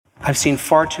I've seen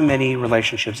far too many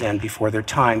relationships end before their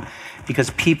time because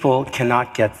people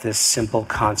cannot get this simple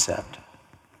concept.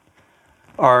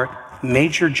 Our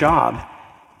major job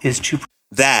is to...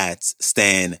 That's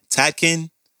Stan Tatkin,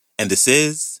 and this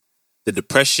is the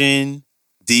Depression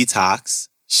Detox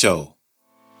Show.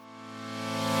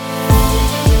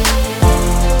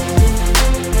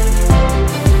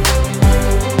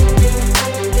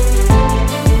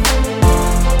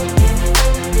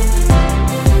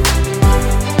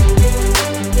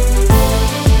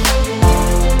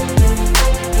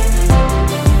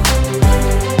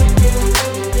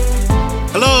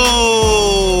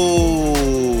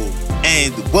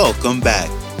 Welcome back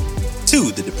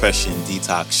to the Depression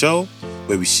Detox Show,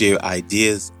 where we share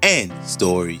ideas and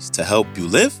stories to help you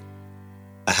live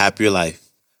a happier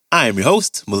life. I am your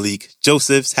host, Malik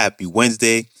Josephs. Happy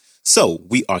Wednesday. So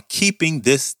we are keeping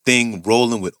this thing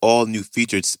rolling with all new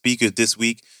featured speakers this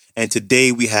week. And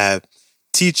today we have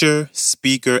teacher,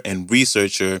 speaker, and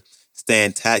researcher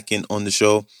Stan Tatkin on the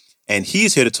show. And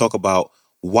he's here to talk about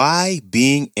why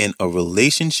being in a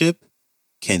relationship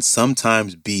can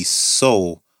sometimes be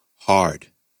so hard.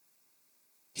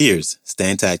 Here's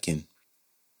Stan Tatkin.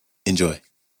 Enjoy.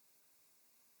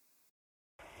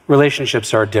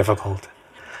 Relationships are difficult.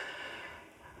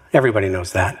 Everybody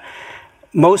knows that.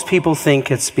 Most people think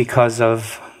it's because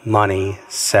of money,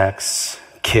 sex,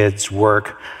 kids,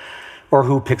 work, or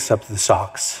who picks up the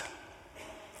socks.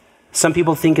 Some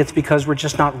people think it's because we're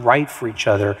just not right for each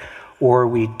other or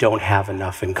we don't have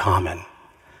enough in common.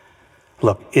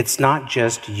 Look, it's not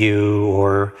just you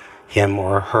or him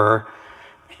or her.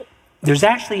 There's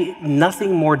actually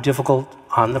nothing more difficult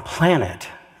on the planet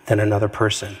than another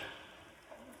person.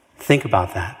 Think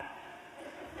about that.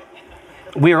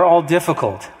 We are all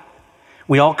difficult.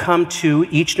 We all come to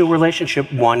each new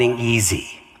relationship wanting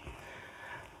easy.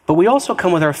 But we also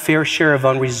come with our fair share of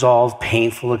unresolved,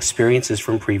 painful experiences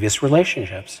from previous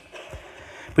relationships.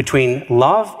 Between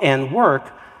love and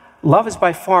work, love is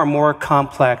by far more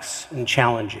complex and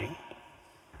challenging.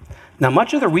 Now,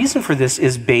 much of the reason for this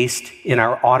is based in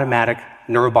our automatic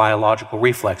neurobiological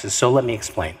reflexes, so let me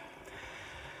explain.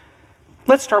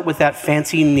 Let's start with that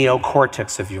fancy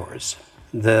neocortex of yours,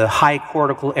 the high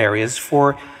cortical areas.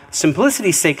 For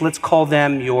simplicity's sake, let's call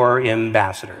them your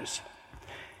ambassadors.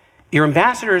 Your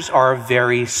ambassadors are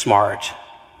very smart,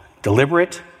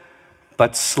 deliberate,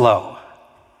 but slow,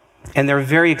 and they're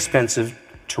very expensive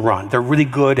to run. They're really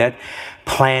good at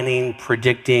planning,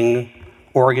 predicting,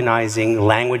 organizing,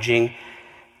 languaging,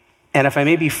 and if I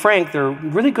may be frank, they're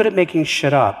really good at making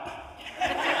shit up.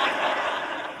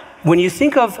 When you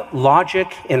think of logic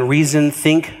and reason,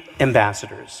 think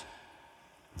ambassadors.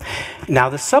 Now,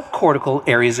 the subcortical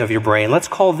areas of your brain, let's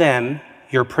call them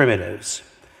your primitives.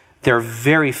 They're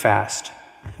very fast,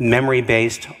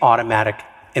 memory-based, automatic,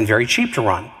 and very cheap to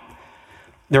run.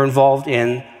 They're involved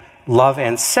in love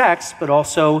and sex, but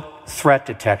also threat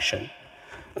detection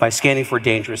by scanning for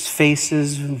dangerous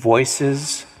faces,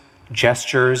 voices,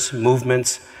 gestures,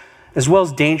 movements, as well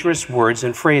as dangerous words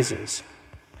and phrases.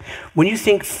 When you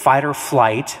think fight or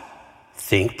flight,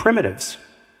 think primitives.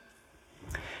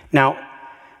 Now,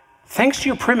 thanks to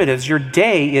your primitives, your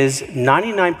day is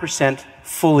 99%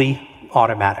 fully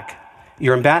automatic.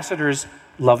 Your ambassadors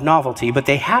love novelty, but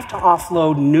they have to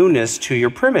offload newness to your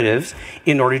primitives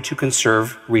in order to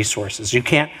conserve resources. You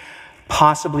can't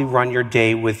possibly run your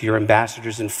day with your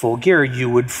ambassadors in full gear. You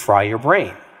would fry your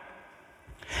brain.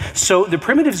 So the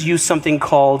primitives use something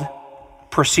called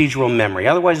procedural memory,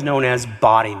 otherwise known as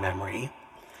body memory.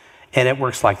 And it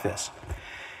works like this.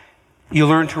 You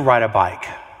learn to ride a bike.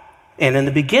 And in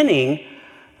the beginning,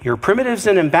 your primitives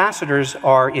and ambassadors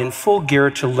are in full gear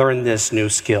to learn this new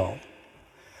skill.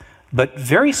 But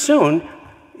very soon,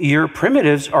 your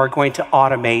primitives are going to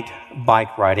automate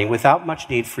bike riding without much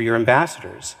need for your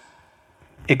ambassadors.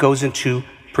 It goes into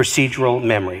procedural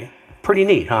memory. Pretty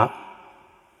neat, huh?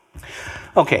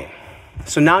 Okay,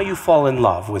 so now you fall in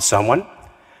love with someone,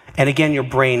 and again, your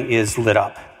brain is lit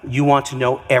up. You want to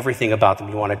know everything about them.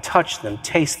 You want to touch them,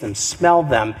 taste them, smell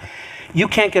them. You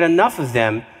can't get enough of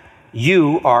them.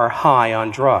 You are high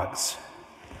on drugs.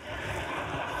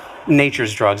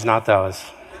 Nature's drugs, not those.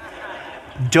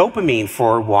 Dopamine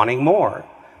for wanting more,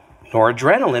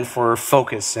 noradrenaline for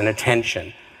focus and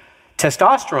attention,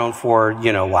 testosterone for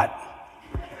you know what,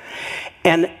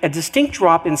 and a distinct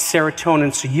drop in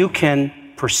serotonin so you can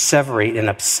perseverate and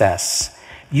obsess.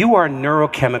 You are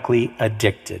neurochemically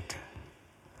addicted.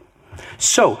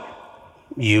 So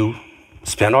you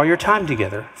spend all your time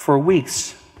together for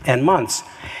weeks and months,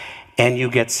 and you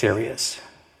get serious.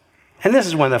 And this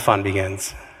is when the fun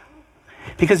begins.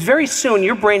 Because very soon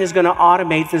your brain is going to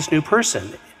automate this new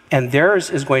person, and theirs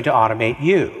is going to automate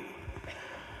you.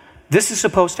 This is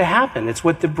supposed to happen. It's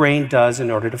what the brain does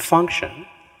in order to function.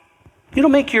 It'll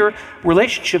make your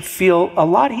relationship feel a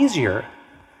lot easier.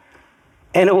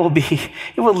 And it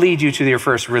will lead you to your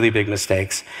first really big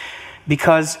mistakes,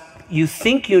 because you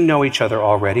think you know each other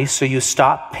already, so you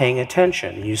stop paying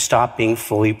attention. You stop being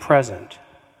fully present.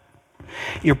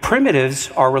 Your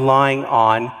primitives are relying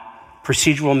on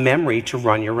procedural memory to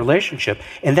run your relationship.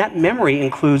 And that memory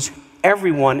includes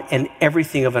everyone and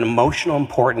everything of an emotional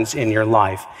importance in your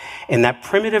life. And that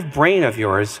primitive brain of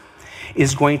yours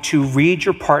is going to read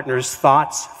your partner's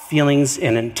thoughts, feelings,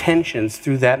 and intentions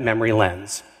through that memory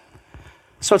lens.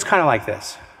 So it's kind of like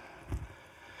this.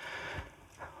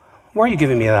 Why are you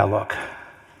giving me that look?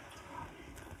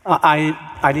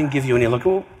 I didn't give you any look.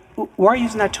 Why are you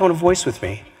using that tone of voice with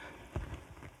me?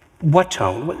 What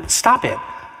tone? Stop it.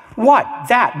 What?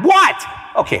 That?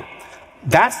 What? Okay,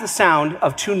 that's the sound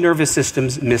of two nervous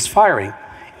systems misfiring,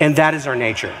 and that is our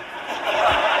nature.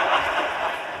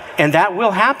 And that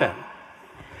will happen.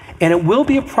 And it will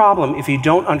be a problem if you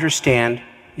don't understand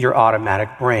your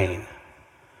automatic brain.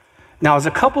 Now, as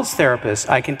a couples therapist,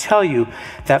 I can tell you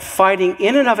that fighting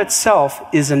in and of itself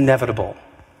is inevitable.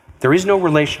 There is no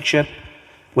relationship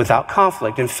without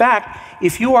conflict. In fact,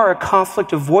 if you are a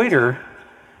conflict avoider,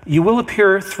 you will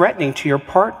appear threatening to your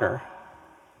partner.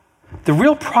 The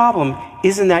real problem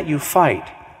isn't that you fight.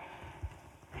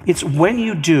 It's when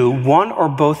you do, one or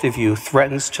both of you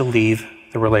threatens to leave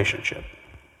the relationship.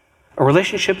 A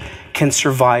relationship can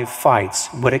survive fights.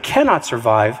 What it cannot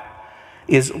survive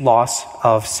is loss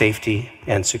of safety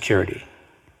and security.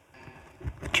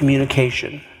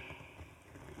 Communication,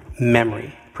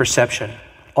 memory, perception,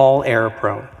 all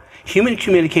error-prone. Human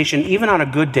communication, even on a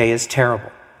good day, is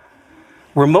terrible.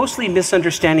 We're mostly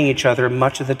misunderstanding each other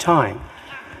much of the time.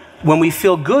 When we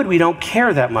feel good, we don't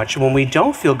care that much. When we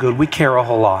don't feel good, we care a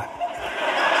whole lot.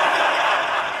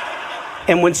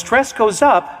 And when stress goes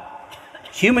up,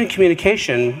 human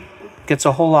communication gets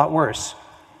a whole lot worse.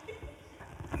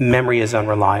 Memory is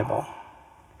unreliable.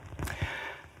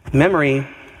 Memory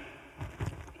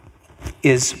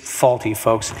is faulty,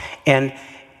 folks. And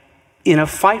in a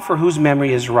fight for whose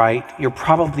memory is right, you're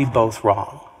probably both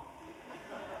wrong.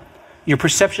 Your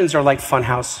perceptions are like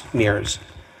funhouse mirrors.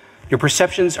 Your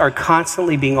perceptions are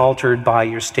constantly being altered by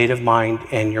your state of mind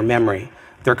and your memory.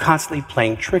 They're constantly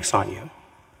playing tricks on you.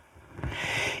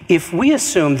 If we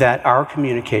assume that our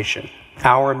communication,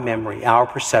 our memory, our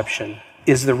perception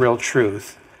is the real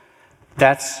truth,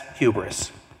 that's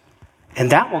hubris.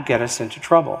 And that will get us into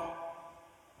trouble.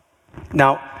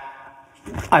 Now,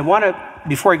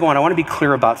 before I go on, I want to be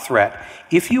clear about threat.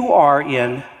 If you are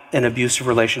in an abusive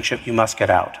relationship, you must get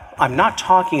out. I'm not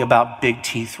talking about big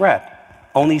T threat,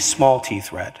 only small T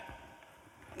threat.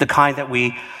 The kind that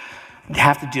we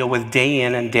have to deal with day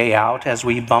in and day out as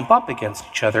we bump up against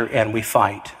each other and we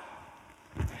fight.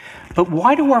 But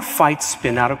why do our fights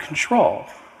spin out of control?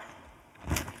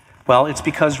 Well, it's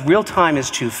because real time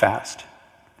is too fast.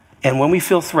 And when we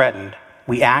feel threatened,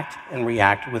 we act and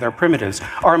react with our primitives.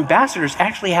 Our ambassadors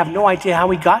actually have no idea how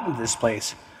we got into this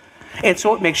place. And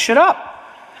so it makes shit up.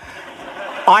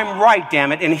 I'm right,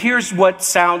 damn it, and here's what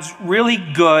sounds really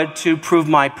good to prove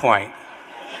my point.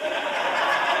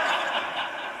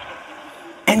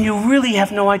 And you really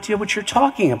have no idea what you're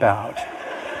talking about.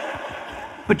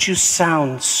 But you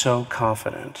sound so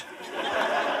confident.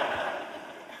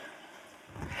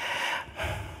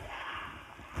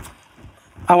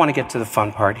 I want to get to the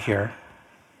fun part here.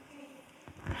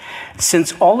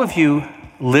 Since all of you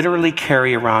literally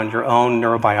carry around your own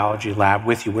neurobiology lab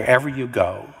with you wherever you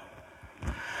go,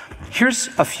 here's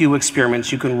a few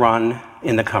experiments you can run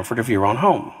in the comfort of your own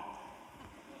home.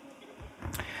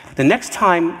 The next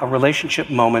time a relationship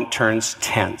moment turns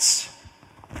tense,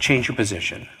 change your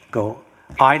position. Go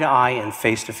eye to eye and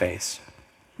face to face.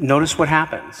 Notice what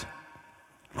happens.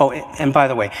 Oh, and by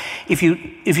the way, if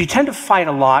you tend to fight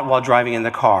a lot while driving in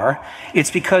the car,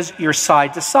 it's because you're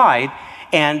side to side,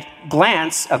 and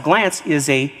a glance is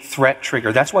a threat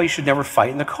trigger. That's why you should never fight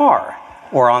in the car,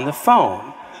 or on the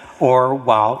phone, or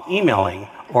while emailing,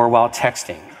 or while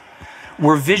texting.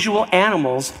 We're visual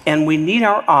animals, and we need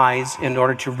our eyes in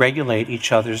order to regulate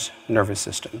each other's nervous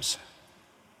systems.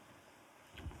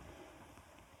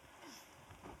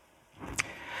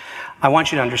 I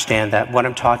want you to understand that what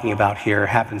I'm talking about here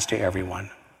happens to everyone,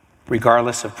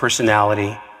 regardless of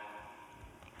personality,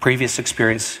 previous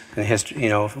experience in history,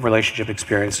 relationship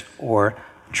experience, or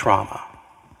trauma.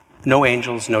 No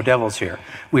angels, no devils here.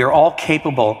 We are all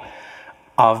capable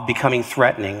of becoming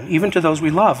threatening, even to those we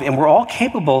love, and we're all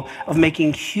capable of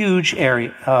making huge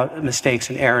mistakes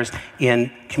and errors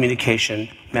in communication,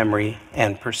 memory,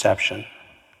 and perception.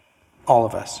 All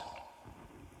of us.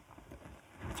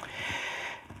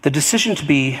 The decision to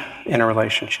be in a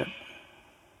relationship,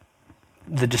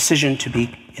 the decision to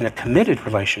be in a committed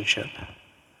relationship,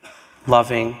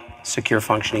 loving, secure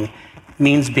functioning,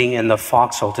 means being in the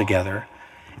foxhole together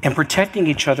and protecting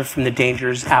each other from the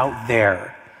dangers out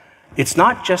there. It's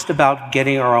not just about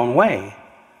getting our own way.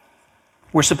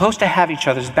 We're supposed to have each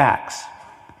other's backs.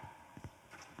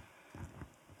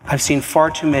 I've seen far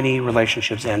too many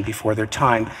relationships end before their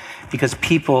time because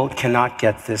people cannot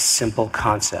get this simple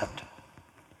concept.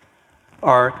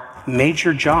 Our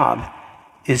major job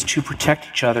is to protect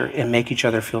each other and make each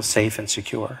other feel safe and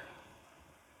secure.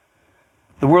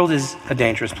 The world is a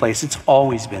dangerous place. It's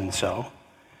always been so.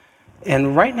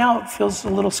 And right now it feels a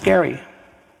little scary.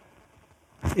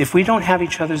 If we don't have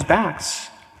each other's backs,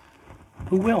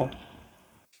 who will?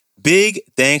 Big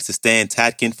thanks to Stan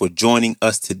Tatkin for joining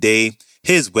us today.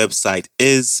 His website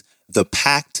is the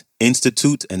PACT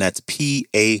Institute, and that's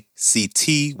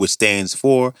PACT, which stands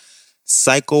for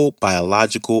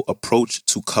Psychobiological Approach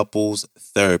to Couples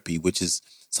Therapy, which is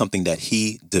something that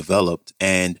he developed.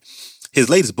 And his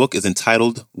latest book is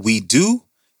entitled We Do,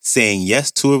 Saying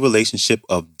Yes to a Relationship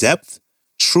of Depth,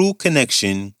 True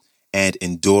Connection, and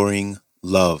Enduring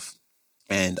Love.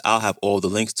 And I'll have all the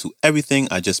links to everything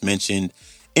I just mentioned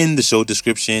in the show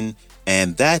description.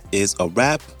 And that is a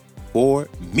wrap for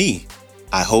me.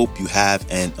 I hope you have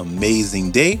an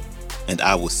amazing day, and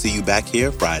I will see you back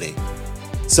here Friday.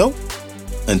 So,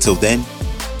 until then,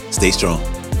 stay strong.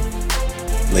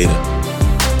 Later.